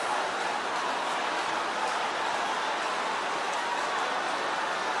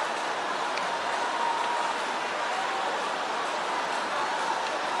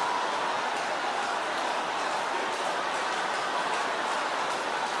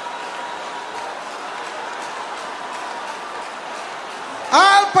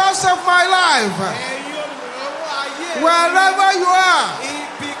 All parts of my life, wherever you are,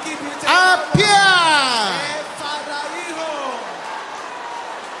 appear.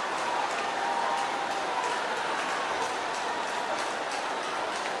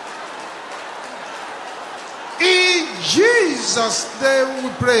 In Jesus' name we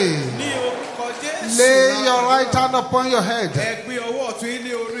pray. Lay your right hand upon your head.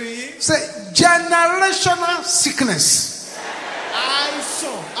 Say, generational sickness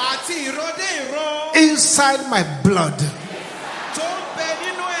inside my blood.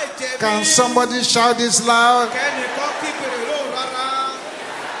 Can somebody shout this loud?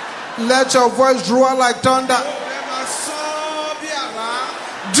 Let your voice roar like thunder.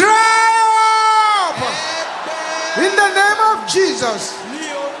 Dry up in the name of Jesus.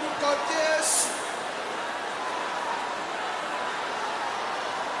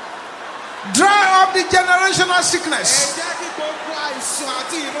 Dry up the generational sickness.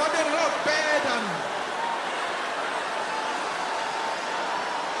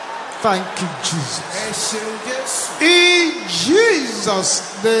 Thank you, Jesus. In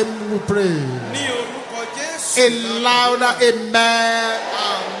Jesus' name we pray. A louder amen.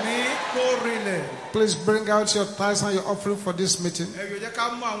 Please bring out your tithes and your offering for this meeting.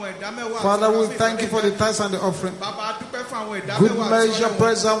 Father, we thank you for the tithes and the offering. Good measure,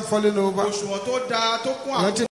 present, falling over. Let it